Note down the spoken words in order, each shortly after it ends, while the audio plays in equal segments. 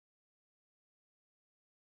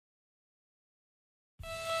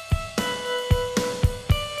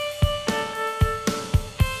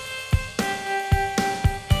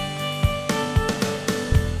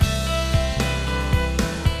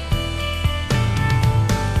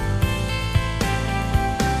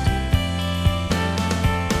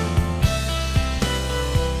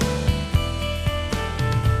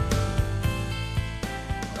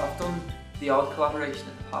odd collaboration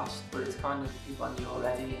in the past, but it's kind of people I knew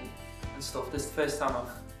already and stuff. This is the first time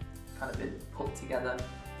I've kind of been put together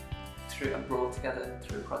and brought together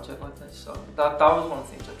through a project like this. So that was one of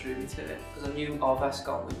the things that drew me to it, because I knew of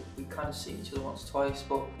Escon, we'd kind of seen each other once or twice,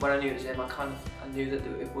 but when I knew it was him, I knew that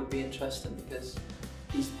it would be interesting because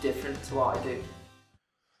he's different to what I do.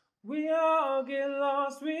 We all get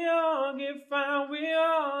lost, we all get found, we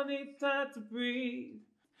all need time to breathe.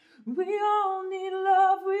 We all need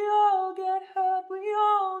love, we all get hurt, we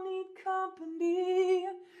all need company.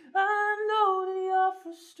 I know that you're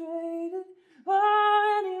frustrated, but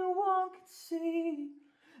anyone can see.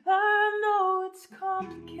 I know it's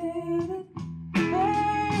complicated,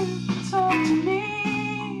 babe, talk to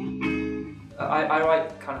me. I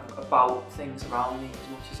write kind of about things around me as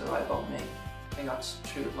much as I write about me. I think that's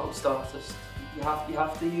true of most artists. You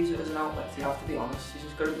have to use it as an outlet, you have to be honest, you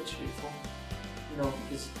just got to be truthful. You know,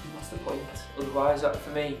 because what's the point? Otherwise, for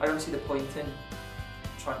me, I don't see the point in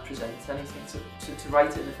trying to present anything. To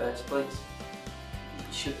write it in the first place,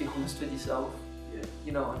 you should be honest with yourself. Yeah.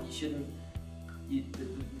 You know, and you shouldn't. The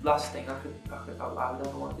last thing I would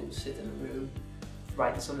ever want to do is sit in a room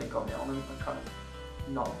writing something on my own and kind of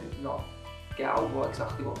not get out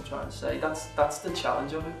exactly what I'm trying to say. That's the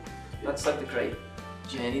challenge of it. That's like the great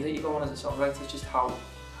journey that you go on as a songwriter. It's just how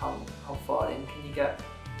far in can you get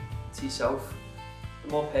to yourself. The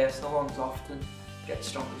more personal ones often get the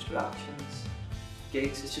strongest reactions.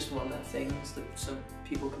 Gigs, it's just one of them things that some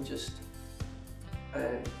people can just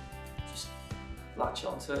latch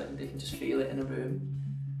onto it and they can just feel it in a room,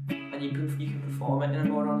 and you can perform it in a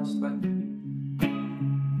more honest way.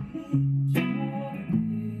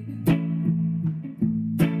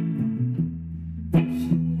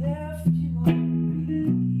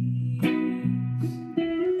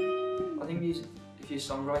 I think music, if you're a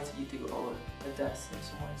songwriter, you do owe a debt in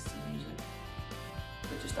some ways to music,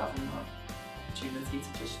 but just having that opportunity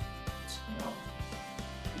to just sing out,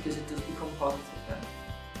 because it does become positive then.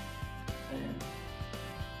 And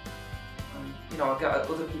you know, I get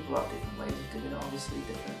other people have different ways of doing it, obviously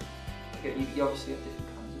different. You obviously have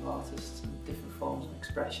different kinds of artists and different forms of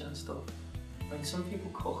expression and stuff. I mean, some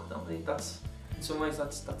people cook, don't they? That's, in some ways,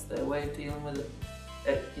 that's their way of dealing with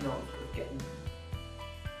it. You know, of getting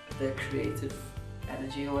their creative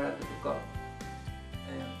energy or whatever they've got.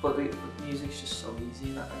 But the music's just so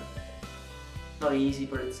easy. Not easy,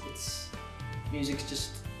 but it's music's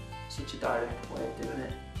just such a direct way of doing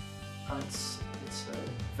it, and it's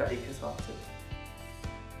very cathartic.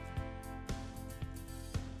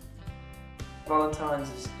 Valentines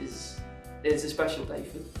is a special day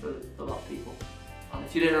for a lot of people, and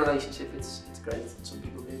if you're in a relationship, it's great. And some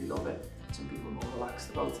people really love it. Some people are more relaxed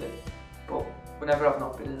about it. But whenever I've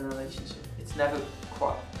not been in a relationship, it's never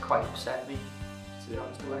quite upset me, to be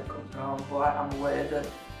honest, when it comes around. But I'm aware that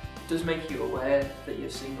it does make you aware that you're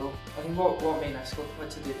single. I think what me and Escon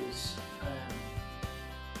tried to do is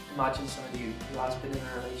imagine somebody who has been in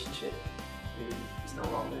a relationship, who is no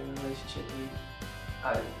longer in a relationship, who,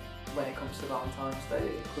 when it comes to Valentine's Day,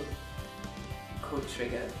 it could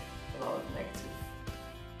trigger a lot of negative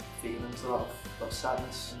feelings, a lot of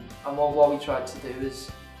sadness. And what we tried to do is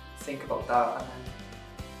think about that and then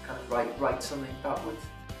kind of write something that would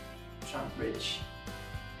try and bridge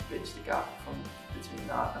the gap between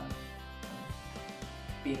that and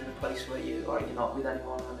being in a place where you're not with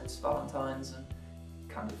anyone and it's Valentine's, and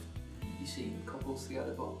kind of you see couples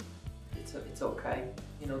together, but it's okay.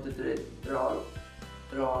 You know, there are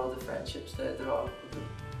other friendships there are other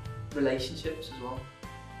relationships as well.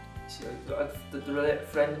 See, like, a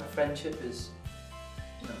friendship is,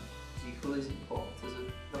 you know, equally as important as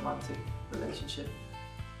a romantic relationship,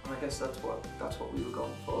 and I guess that's what we were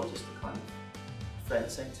going for, just a kind of friend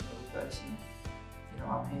saying to another person, you know,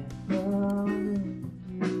 I'm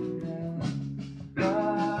here.